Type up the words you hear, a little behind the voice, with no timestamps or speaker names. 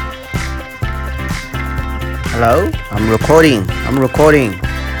Hello? I'm recording. I'm recording.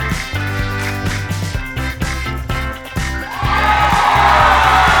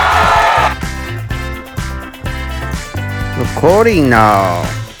 Recording now.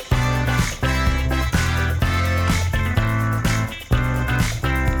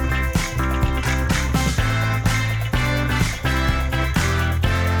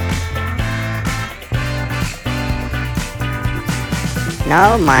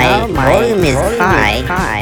 No, my volume is high.